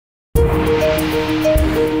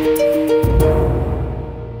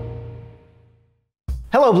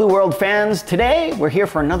Hello Blue World fans, today we're here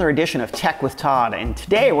for another edition of Tech with Todd, and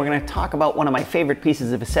today we're going to talk about one of my favorite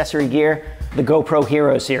pieces of accessory gear, the GoPro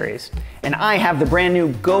Hero series. And I have the brand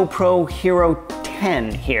new GoPro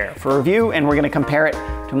Hero10 here for review, and we're going to compare it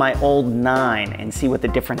to my old 9 and see what the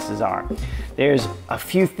differences are. There's a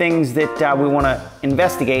few things that we want to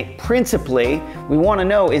investigate. Principally, we want to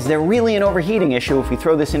know, is there really an overheating issue if we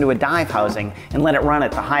throw this into a dive housing and let it run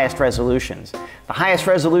at the highest resolutions? The highest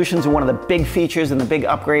resolutions are one of the big features and the big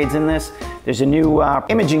upgrades in this. There's a new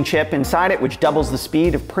imaging chip inside it which doubles the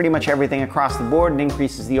speed of pretty much everything across the board and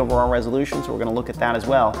increases the overall resolution, so we're going to look at that as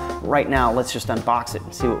well. Right now, let's just unbox it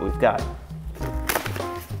and see what we've got.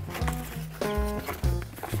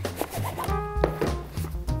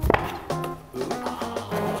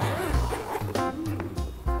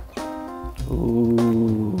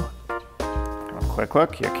 Ooh. A quick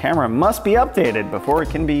look, your camera must be updated before it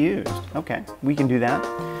can be used. Okay, we can do that.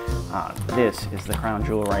 This is the crown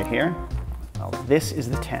jewel right here. Well, this is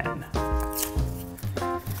the 10.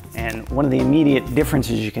 And one of the immediate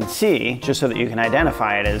differences you can see, just so that you can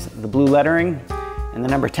identify it, is the blue lettering and the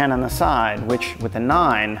number 10 on the side, which with the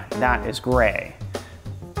 9, that is gray.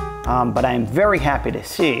 But I'm very happy to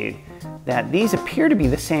see that these appear to be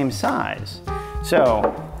the same size.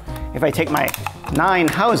 So, if I take my 9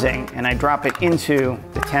 housing and I drop it into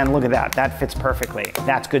the 10, look at that, that fits perfectly.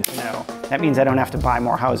 That's good to know. That means I don't have to buy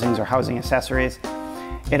more housings or housing accessories.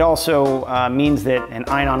 It also means that an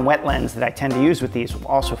ion-on wet lens that I tend to use with these will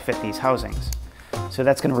also fit these housings. So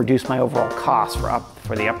that's going to reduce my overall cost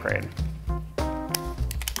for the upgrade.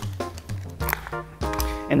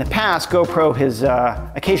 In the past, GoPro has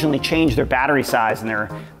occasionally changed their battery size and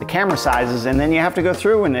the camera sizes, and then you have to go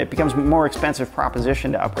through and it becomes a more expensive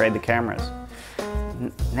proposition to upgrade the cameras.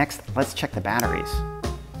 Next, let's check the batteries.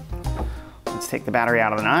 Let's take the battery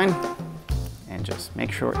out of the 9 and just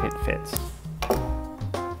make sure it fits.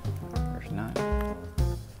 There's 9.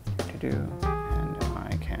 And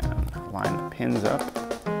I can line the pins up.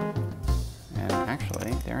 And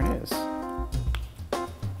actually, there it is.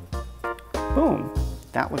 Boom.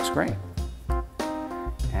 That looks great.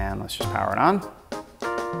 And let's just power it on.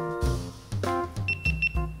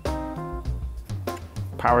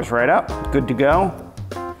 Power's right up, good to go.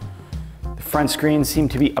 The front screens seem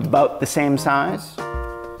to be about the same size.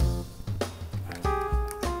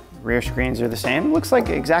 Rear screens are the same. Looks like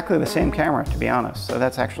exactly the same camera, to be honest, so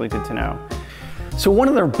that's actually good to know. So one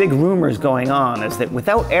of the big rumors going on is that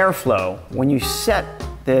without airflow, when you set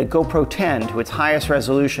the GoPro 10 to its highest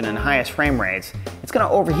resolution and highest frame rates, it's going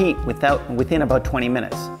to overheat within about 20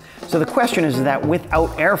 minutes. So the question is that without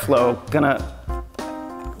airflow going to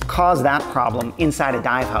cause that problem inside a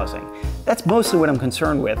dive housing? That's mostly what I'm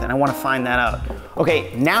concerned with, and I want to find that out.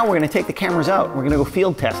 Okay, now we're going to take the cameras out. We're going to go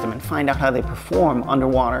field test them and find out how they perform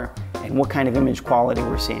underwater and what kind of image quality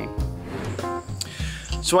we're seeing.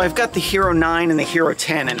 So I've got the Hero9 and the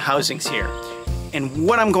Hero10 in housings here. And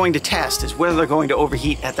what I'm going to test is whether they're going to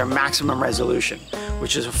overheat at their maximum resolution,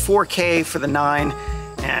 which is a 4K for the 9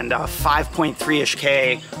 and a 5.3-ish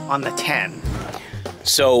K on the 10.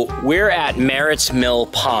 So we're at Merritt's Mill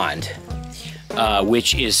Pond,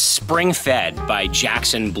 which is spring-fed by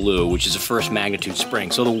Jackson Blue, which is a first magnitude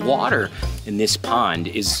spring. So the water in this pond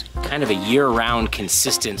is kind of a year-round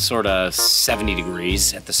consistent sort of 70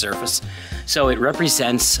 degrees at the surface. So it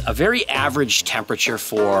represents a very average temperature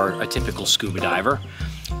for a typical scuba diver.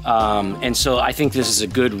 And so I think this is a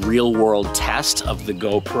good real-world test of the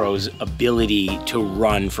GoPro's ability to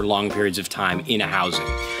run for long periods of time in a housing.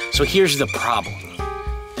 So here's the problem.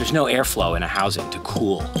 There's no airflow in a housing to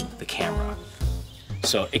cool the camera.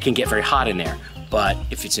 So it can get very hot in there, but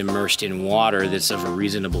if it's immersed in water that's of a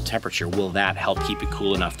reasonable temperature, will that help keep it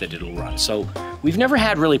cool enough that it'll run? So we've never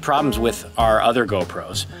had really problems with our other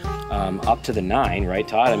GoPros, up to the 9, right,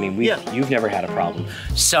 Todd? I mean, you've never had a problem.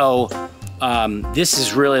 So this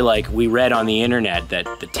is really like, we read on the internet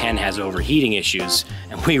that the 10 has overheating issues,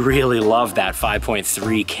 and we really love that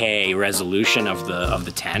 5.3K resolution of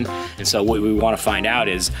the 10. And so what we want to find out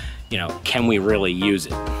is, you know, can we really use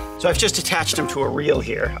it? So I've just attached them to a reel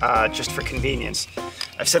here, just for convenience.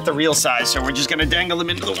 I've set the reel size, so we're just gonna dangle them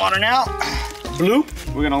into the water now.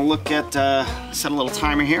 Bloop. We're gonna look at, set a little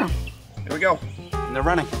timer here. There we go, and they're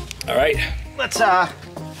running. All right. Let's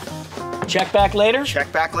check back later?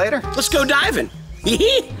 Check back later. Let's go diving.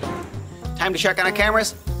 Time to check on our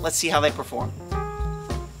cameras. Let's see how they perform.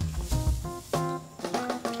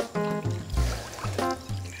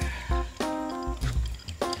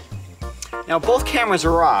 Now both cameras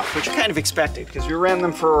are off, which are kind of expected because we ran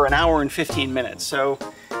them for an hour and 15 minutes, so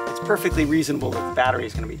it's perfectly reasonable that the battery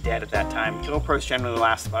is going to be dead at that time. GoPros generally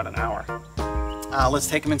last about an hour. Let's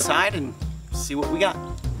take them inside and see what we got.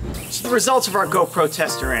 So the results of our GoPro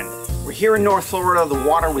test are in. We're here in North Florida, the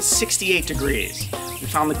water was 68 degrees. We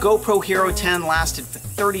found the GoPro Hero10 lasted for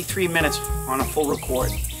 33 minutes on a full record.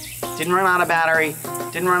 Didn't run out of battery,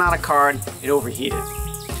 didn't run out of card, it overheated.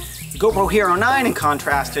 The GoPro Hero9, in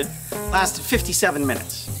contrast, lasted 57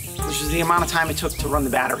 minutes, which is the amount of time it took to run the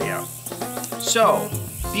battery out. So,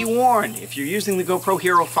 be warned, if you're using the GoPro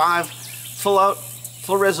Hero 5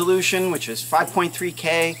 full resolution, which is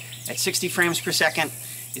 5.3K at 60 frames per second,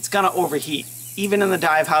 it's gonna overheat, even in the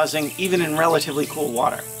dive housing, even in relatively cool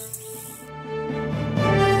water.